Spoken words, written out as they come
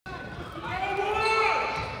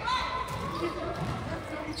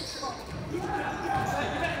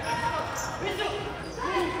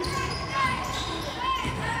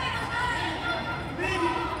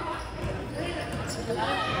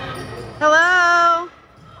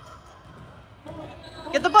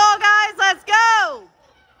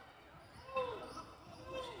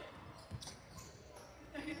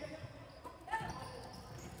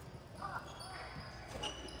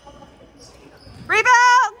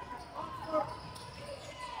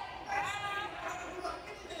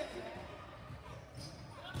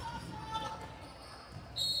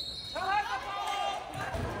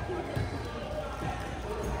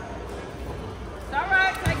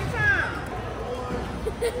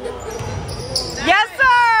Yes,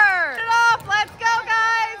 sir! Get it off. Let's go,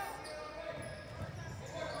 guys.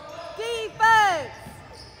 Defense.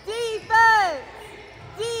 Defense.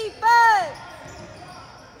 Defense.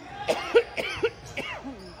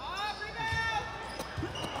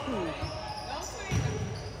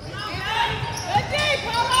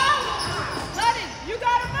 You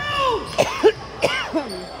gotta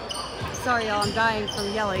move! Sorry, y'all. I'm dying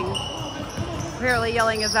from yelling. Apparently,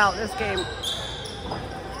 yelling is out this game.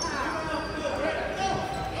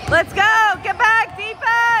 Let's go! Get back!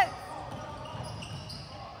 Defense!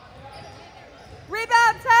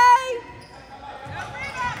 Rebound, Tay!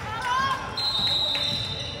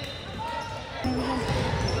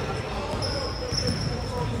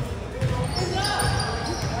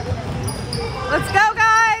 Let's go,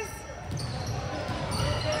 guys!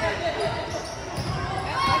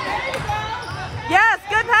 Yes,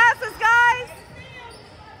 good passes, guys!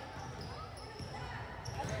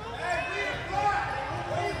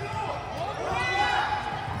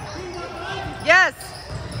 Yes!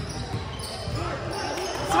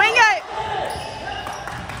 Swing it!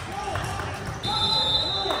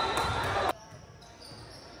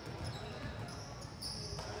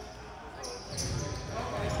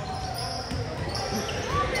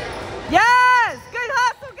 Yes! Good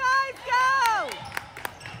hustle, guys! Go!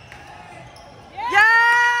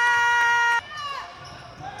 Yeah!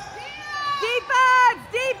 Defense!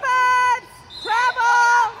 Defense! Travel!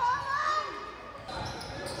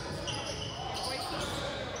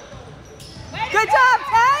 Good job,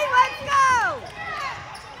 Tay! Let's go!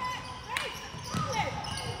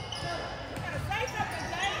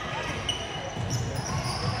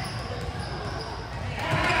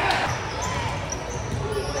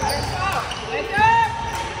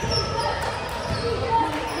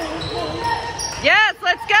 Yes,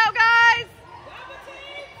 let's go, guys!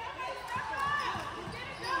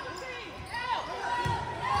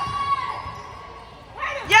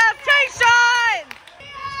 Yes, Tayshawn!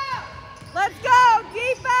 Let's go,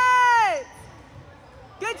 defense!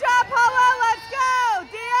 Good job, Paulo, let's go!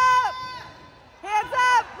 D up! Hands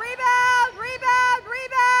up, rebound, rebound,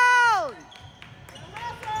 rebound!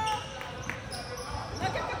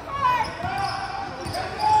 Look at the court!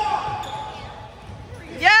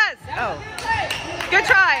 Yes! Oh, good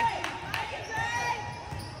try.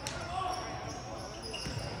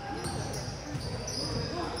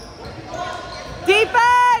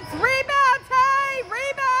 Defense! Rebound, Tay!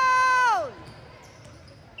 Rebound!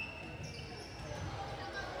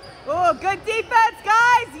 Oh, good defense,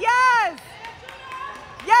 guys! Yes!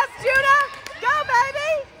 Yes, Judah! Go,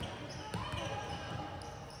 baby!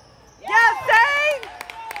 Yes, Zane!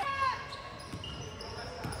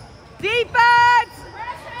 Defense!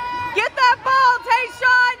 Get that ball,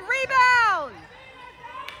 Tayshawn! Rebound!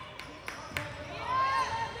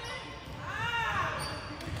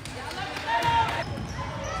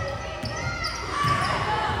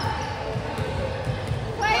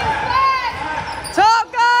 Top,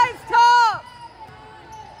 guys, top!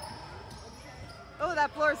 Oh,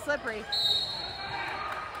 that floor is slippery.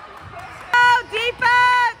 Oh,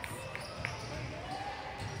 defense!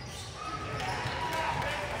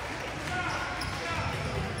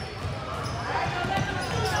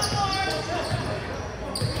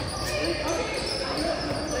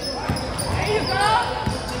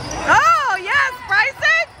 Oh, yes,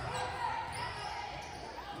 Bryson!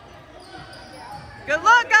 Good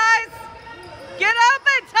luck, guys! Get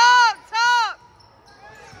open, top, top!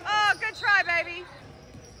 Oh, good try, baby.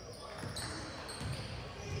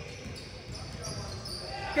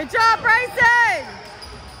 Good job, Bryson!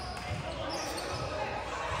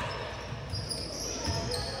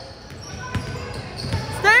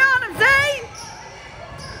 Stay on him, Zane!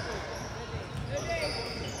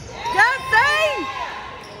 Yes, Zane!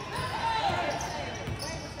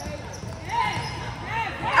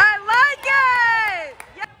 I like it!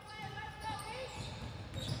 Yes.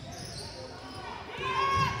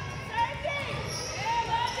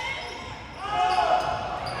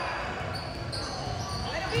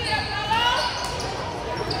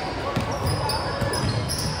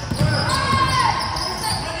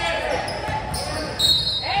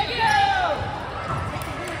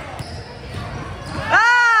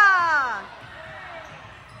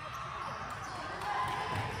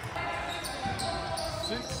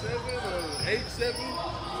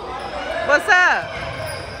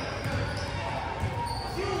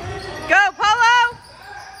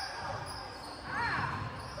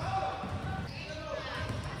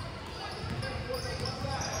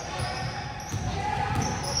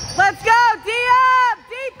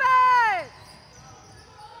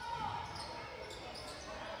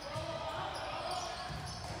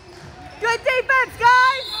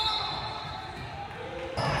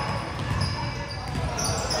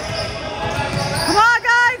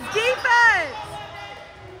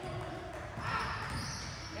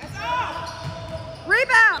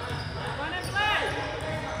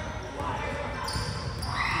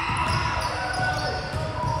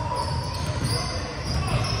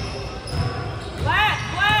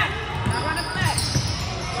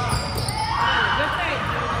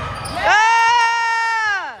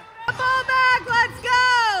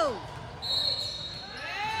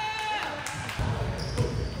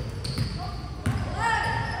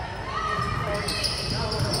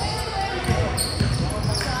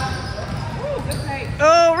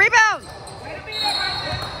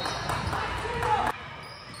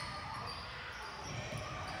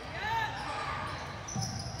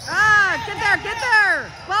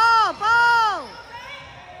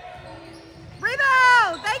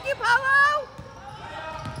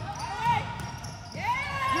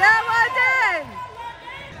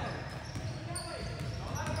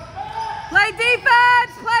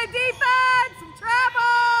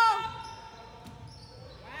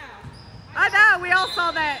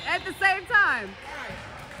 at the same time.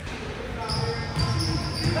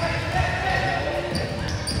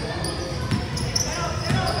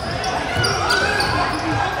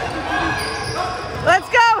 Let's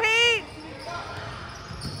go, Heat!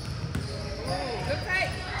 Good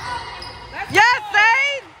take. Yes,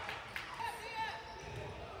 Zane!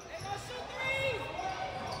 They gonna shoot three.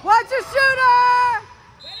 Watch your shooter!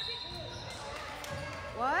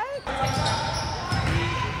 What?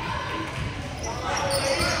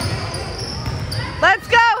 Let's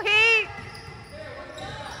go, Heat!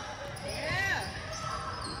 Yeah.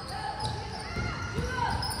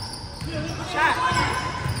 Shot.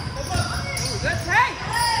 Ooh, good take.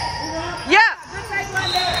 Yeah! Good take,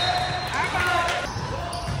 London.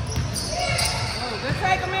 Oh, good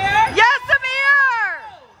take, Amir. Yes, Amir!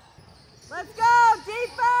 Let's go!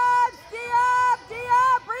 Defense! D up! D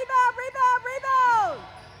up! Rebound! Rebound! Rebound!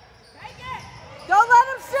 Take it. Don't let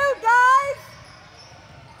him shoot, guys!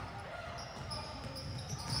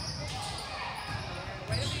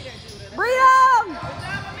 Way to be there, Judah. Rebound! Good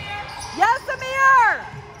job, Amir. Yes, Amir!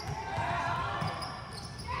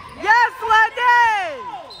 Yes, London!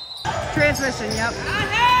 Transmission, yep. I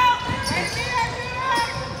help. Right there, Judah.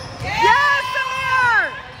 Yeah. Yes, Amir!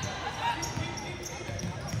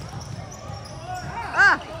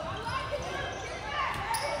 Ah!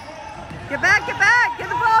 Get back, get back! Get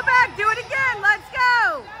the ball back! Do it again! Let's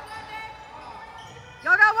go!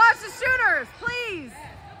 Y'all gotta watch the shooters, please!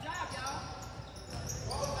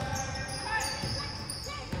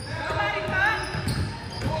 Somebody cut.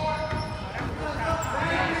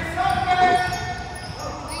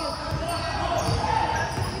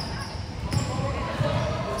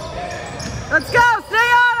 Let's go! Stay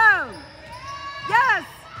on him! Yes!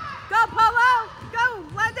 Go, Polo! Go,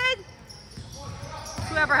 London!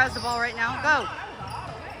 Whoever has the ball right now, go!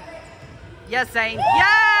 Yes, Zane.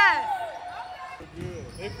 Yes! Good.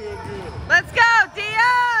 They feel good. Let's go,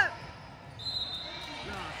 Dia!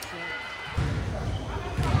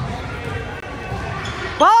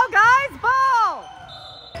 Ball, guys, ball!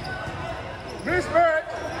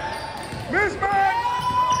 Mismatch. Mismatch.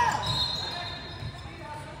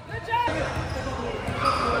 Good job.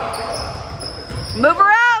 Move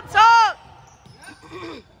around, talk!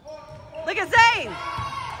 Look at Zane!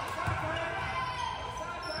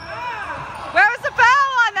 Where was the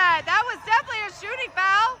foul on that? That was definitely a shooting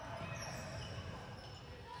foul.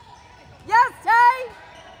 Yes, Tay!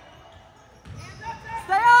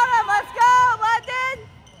 Stay on him, let's go, London!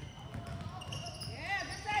 Yeah,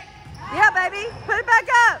 good take. Yeah, baby, put it back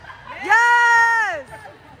up. Yes!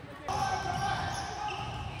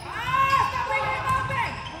 Stop bringing him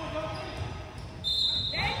open.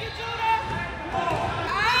 Thank you, Judah.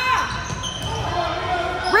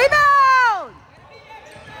 Rebound!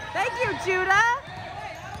 Thank you, Judah.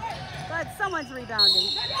 But someone's rebounding.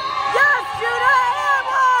 Yes, Judah, and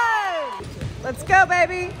one! Let's go,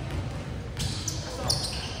 baby.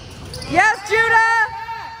 Yes, Judah!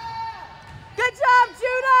 Good job,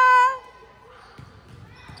 Judah!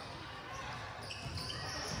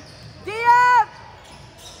 D-up!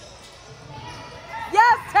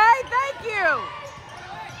 Yes, Tay, thank you!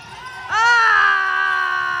 Ah!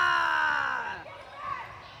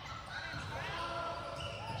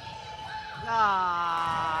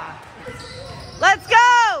 Ah! Let's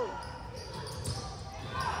go!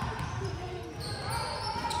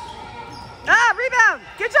 Ah, rebound!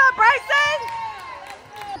 Good job, Bryson!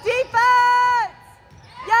 Defense!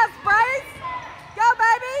 Yes, Bryce! Go,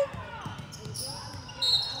 baby!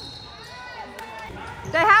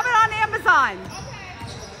 They have it on Amazon.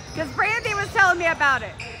 Because Brandy was telling me about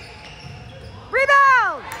it.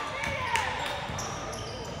 Rebound!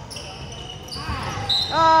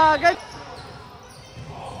 Oh, good.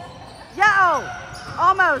 Yeah, oh,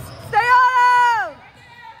 almost. Stay on him!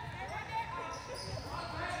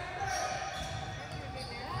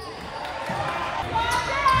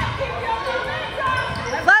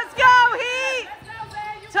 Let's go, Heat!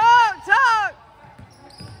 Talk, talk!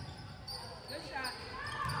 Good shot.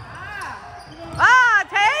 Ah,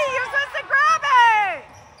 Tay, you're supposed to grab it!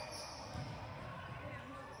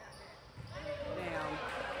 Damn.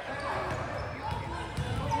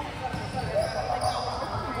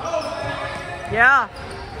 Yeah.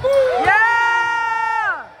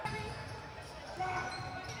 Yeah!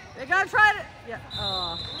 They're gonna try to, yeah.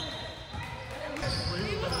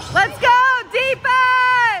 Let's go,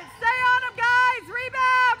 defense! Stay on them, guys!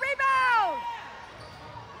 Rebound, rebound!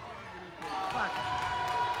 Fuck.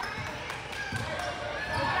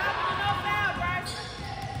 No foul, Bryce.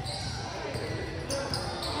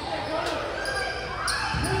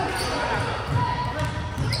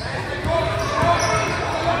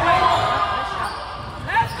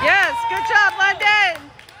 Let's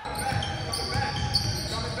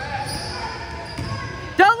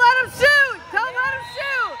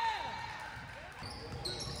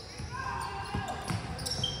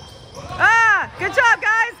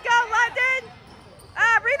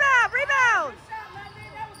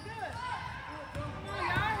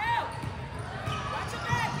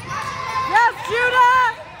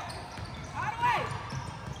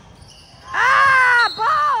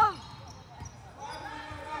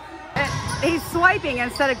He's swiping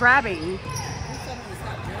instead of grabbing.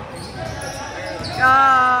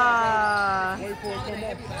 Wait for it to come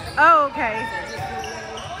up. Oh, okay.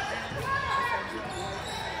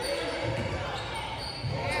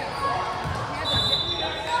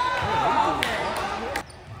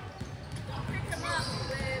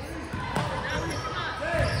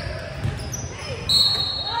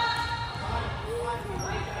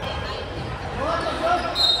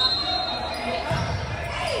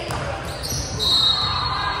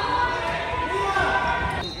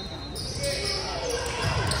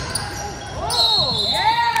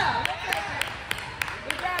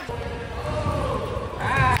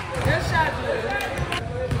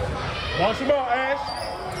 Bounce him out, Ash.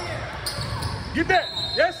 Get that.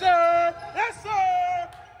 Yes, sir. Yes, sir.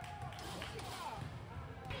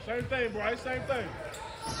 Same thing, Bryce. Same thing.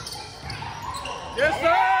 Yes,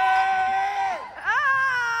 sir.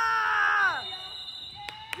 Ah!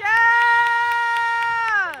 Yeah!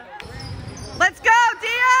 Let's go,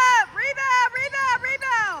 Dia! Rebound, rebound,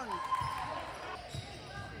 rebound!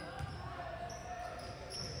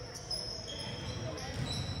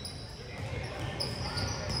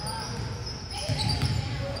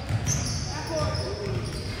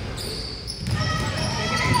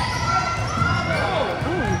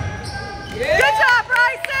 Good job,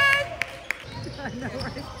 Bryson!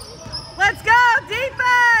 Let's go,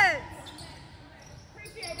 defense!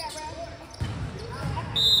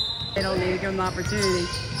 They don't need to give him the opportunity.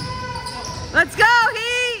 Let's go,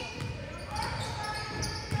 Heat!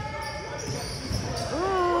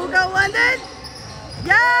 Ooh, go London!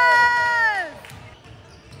 Yes!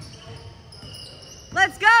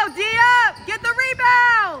 Let's go, Dia! Get the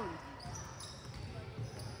rebound!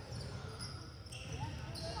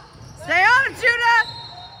 Stay on it, Judah!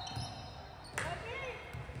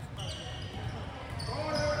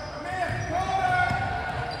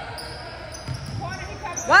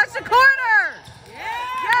 Watch the corner!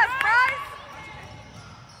 Yes, Bryce!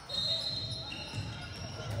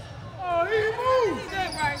 Oh, he moved.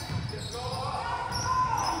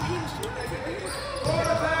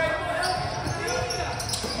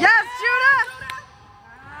 Yes, Judah!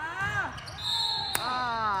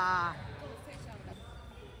 Ah.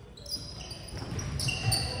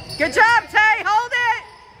 Good job, Tay. Hold it.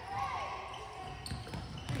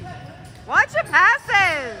 Watch your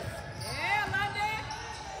passes.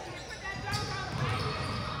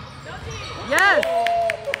 Yes.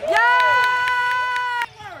 Yes.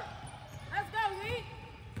 Let's go, Heat.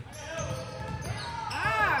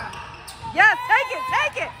 Yes, take it,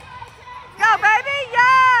 take it. Go, baby.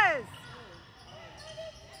 Yes.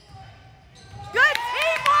 Good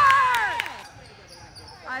teamwork.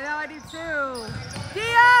 I know I do too. D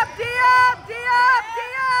up, D up, D up, D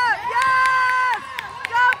up. Yes.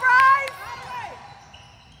 Go, Bryce.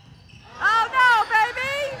 Oh, no,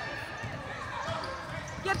 baby.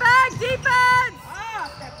 Get back, defense.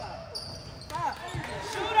 Step up. Stop.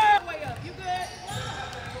 Shooter. Way up. You good?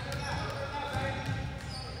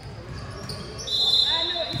 I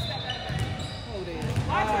knew it. He stepped out there. Hold it.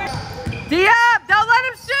 D up. Don't let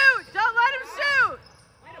him shoot. Don't let him shoot.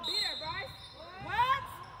 Way to be there, Bryce. What?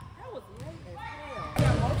 That was late as hell.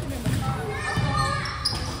 Yeah, motion in the car.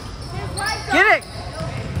 Get it.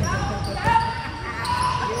 Yeah,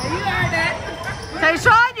 you heard that.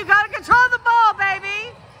 Tayshawn, you got to control the ball,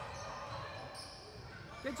 baby.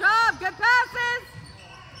 Good job. Good passes.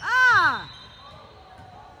 Ah.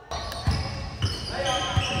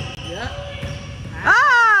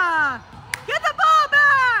 Ah. Get the ball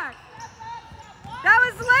back. That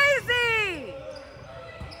was lazy.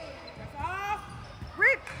 That's off.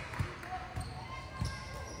 Re-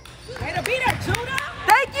 Way to be there, Judah.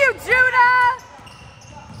 Thank you, Judah.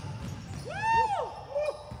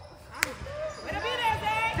 Way to be there,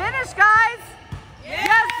 Zay. Finish, guys.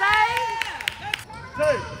 Yes, Zay.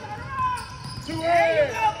 Tay. Two There you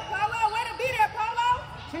heads. go, Polo. Way to be there, Polo.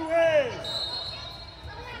 Two heads.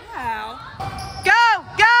 Wow. Go,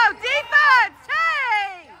 go, defense.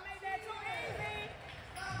 Hey. Y'all made that too easy.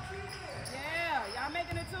 Yeah, y'all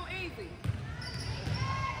making it too easy.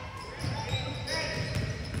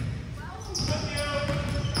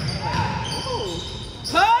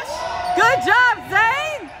 Push. Good job,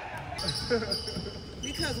 Zane.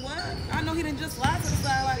 Because what? I know he didn't just slide to the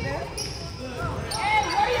side like that. Hey,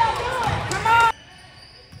 what are y'all doing? Come on.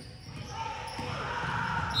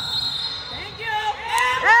 Thank you.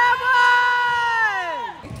 Everyone.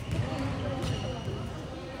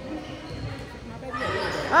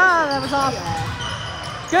 Oh, that was awesome.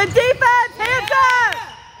 Good defense. Hands up.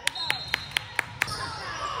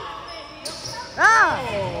 Ah.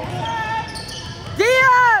 D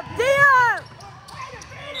up. D up.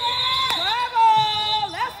 Push.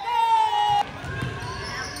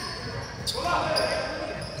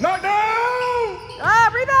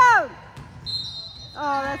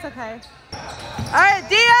 Okay. All right,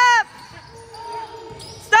 D up.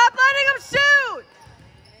 Stop letting him shoot.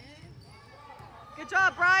 Good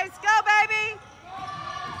job, Bryce. Go, baby.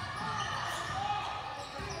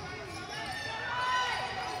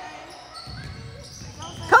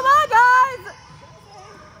 Come on, guys.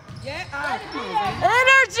 Yeah. All right. Come on, Zane.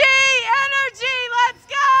 Energy, energy. Let's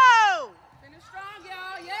go. Finish strong,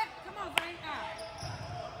 y'all. Yeah. Come on, Zane. All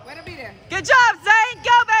right. Way to be there. Good job, Zane.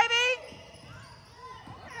 Go, baby.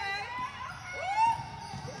 Okay.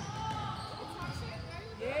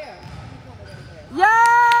 Yeah.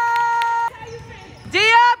 Yeah. D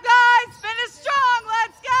up, guys. Finish strong.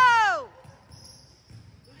 Let's go.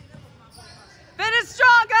 Finish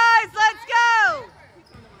strong, guys. Let's go.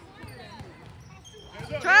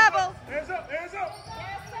 Hands up, Travel. Hands up, hands up.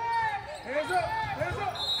 Yes, sir. Hands up, hands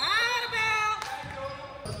up. Out about.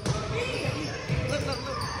 Look, look,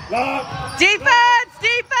 look. Lock. Defense,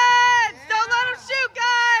 defense. Don't let him shoot,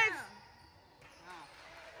 guys.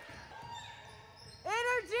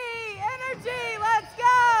 Energy, energy. Let's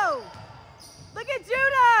go. Look at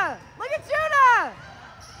Judah. Look at Judah.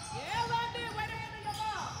 Yeah, London. Way to handle your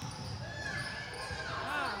ball.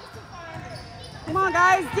 Come on,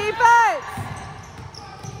 guys. Defense.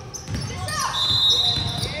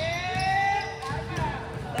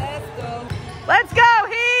 Let's go. Let's go,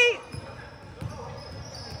 Heat.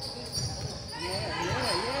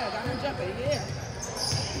 Yeah. Got him jumping, yeah.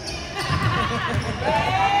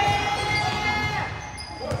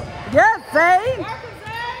 Yes, Zane. Welcome,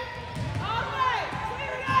 Zane. All right.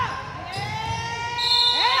 Clear it up.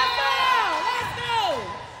 Yeah. Let's go.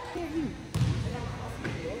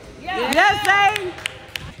 Yeah. Yes, Zane.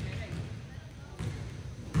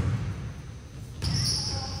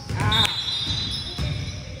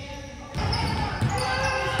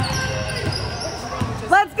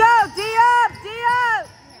 Let's go. D up, D up.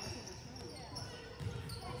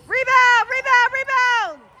 Rebound, rebound,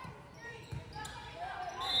 rebound.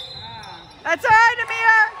 That's all right,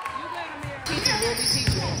 Amir. You got him here. Teacher will be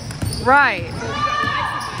teaching. Right.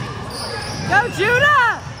 Go,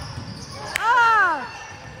 Judah. Ah.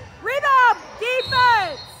 Rebound,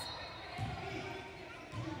 defense.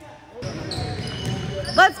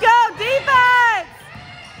 Let's go, defense.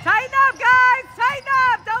 Tighten up, guys. Tighten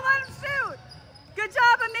up. Don't let him shoot. Good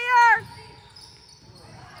job, Amir.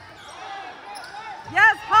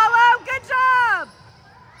 Yes, Paulo. Good job.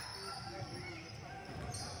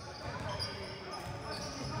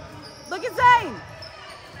 Look at Zane.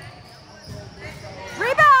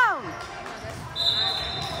 Rebound.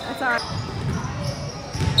 That's all right.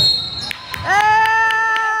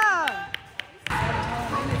 Yeah.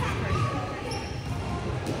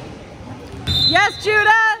 Yes,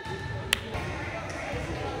 Judah.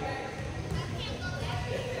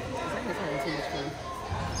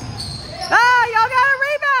 Ah, y'all got a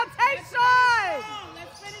rebound. Take shot.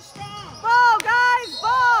 Let's finish strong. Ball, guys,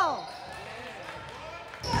 ball.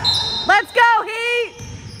 Let's go, Heat.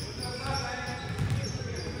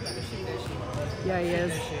 Yeah, he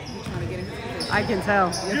is. He's trying to get in his position. I can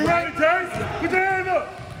tell. You ready, Chase? Put your hand up.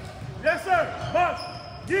 Yes, sir. Boss.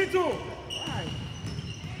 Get to him.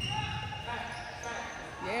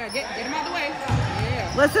 Yeah, get him out of the way.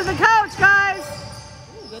 Yeah. Listen to coach, guys.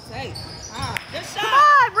 Ooh, good take. Good shot. Come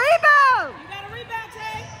on, rebound. You got a rebound,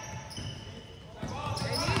 Tay.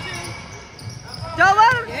 They need you. Don't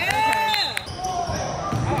let him. Yeah.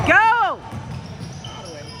 Go.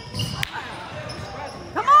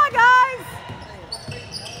 Come on, guys.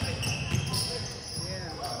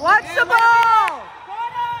 Watch the ball.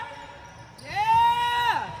 Corner.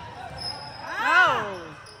 Yeah. No.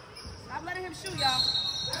 Stop letting him shoot, y'all.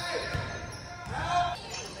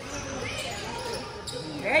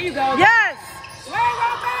 There you go. Yes. Wait,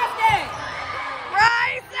 wrong basket.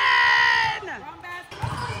 Bryson. Wrong basket.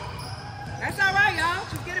 That's all right, y'all.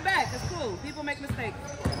 Just get it back. That's cool. People make mistakes.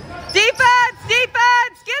 Defense,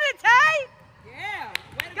 defense. Get it, Tay. Yeah.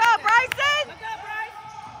 Way to Go, get that. Bryson. Look up, Bryce.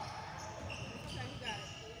 Okay, you got it.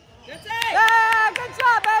 Good take. Yeah, good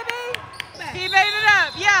job, baby. Back. He made it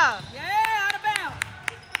up. Yeah. Yeah, out of bounds.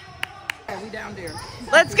 Yeah, we down there.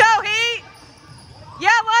 Let's go, Heat.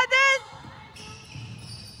 Yeah, London.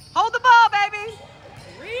 Hold the ball, baby.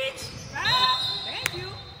 Reach. Thank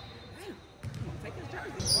you. Come on, take his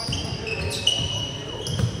jersey.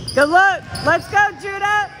 Good look. Let's go,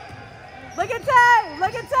 Judah. Look at Tay.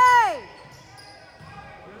 Look at Tay.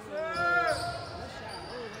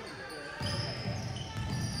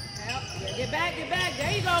 Yeah, get back, get back.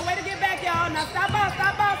 There you go. Way to get back, y'all. Now stop off,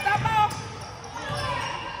 stop off, stop off.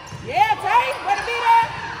 Yeah, Tay. Way to be there.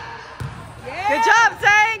 Yeah. Good job,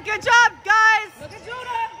 Zane. Good job, guys. Look at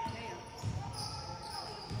Judah.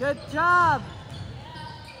 Good job.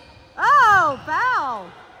 No, foul.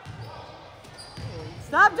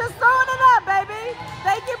 Stop just throwing it up, baby.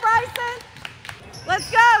 Thank you, Bryson. Let's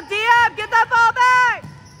go, D-up, get that ball back.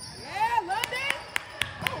 Yeah, London.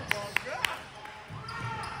 Oh, my God.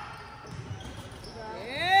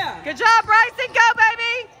 Yeah. Good job, Bryson. Go,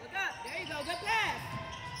 baby. Look up. There you go. Good pass.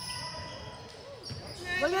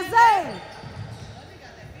 Look at Zane.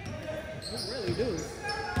 We really do.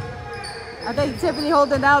 I think Tiffany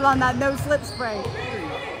holding out on that no slip spray.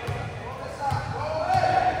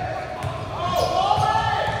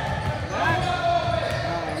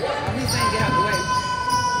 He's saying get out the way.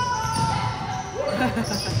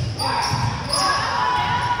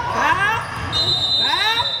 Foul.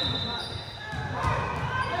 Foul.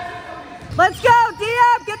 Let's go,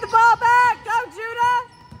 D-up, get the ball back. Go, Judah.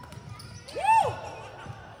 Woo.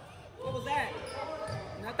 What was that?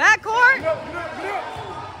 Nothing? Backcourt. Get up, get up, get up.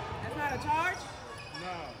 That's not a charge?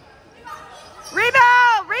 No.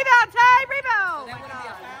 Rebound, rebound, Tay, rebound. That wouldn't be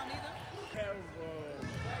a foul neither? Have,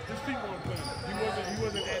 his feet weren't planted. He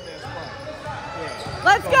wasn't at that spot. Yeah.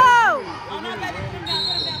 Let's go. Oh, no, baby. Put him down,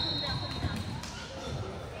 put him down, put him down, put him down.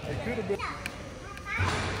 It could have been.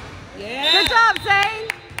 Yeah. Good job, Zane.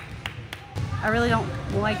 I really don't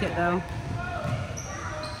like it, though.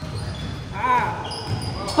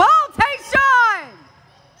 Ah. Ball, Tayshawn.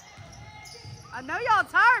 I know y'all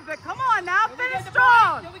tired, but come on now, Did we finish get the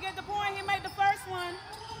strong. point? Did we get the point? He made the first one.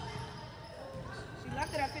 She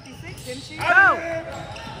left it at 56, didn't she? Go.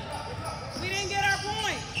 We didn't get our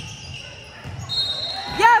point.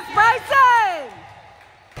 Yes, Bryson.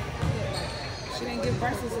 She didn't give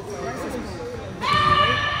Bryce's point.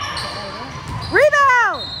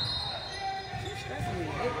 Rebound.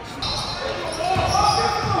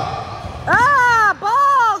 Ah,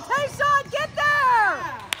 ball. Tayshawn, get there.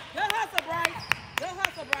 Good hustle, Bryce. Good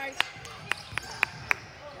hustle, Bryce.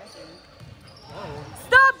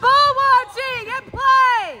 Stop ball watching and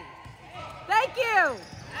play. Thank you.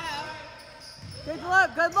 Good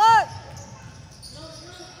look, good look.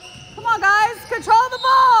 Come on, guys. Control the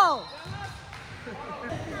ball.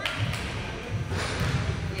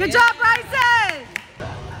 Good job, Bryson.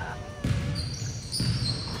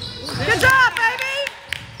 Good job, baby.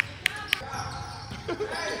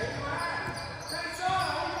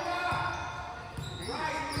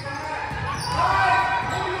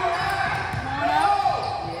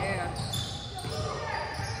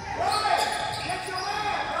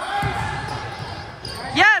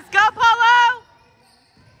 Yes, go Polo.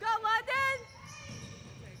 Go London.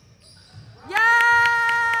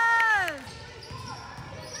 Yes.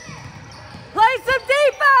 Play some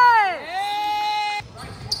defense.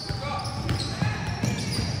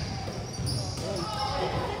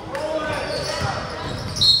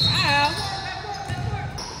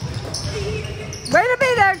 Way to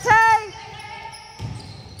be there, Tay.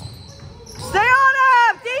 Stay on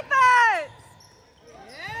him. Defense.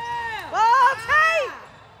 Yeah. Ball, Tay.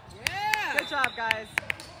 Yeah. Good job, guys.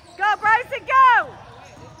 Go, Bryson, go.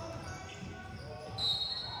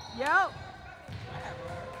 Yep.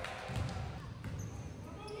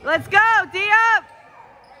 Let's go, D-up.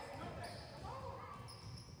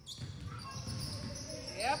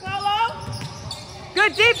 Yeah, Polo.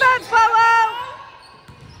 Good defense, Polo.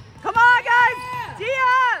 Come on, guys.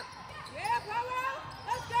 D-up. Yeah, Polo.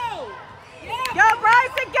 Let's go. Yeah. Go,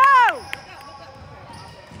 Bryson, go.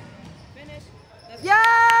 Finish. Let's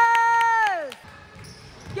Yes.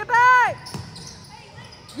 Get back.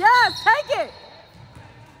 Yes, take it.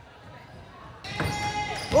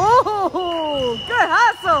 Ooh, good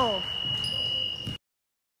hustle.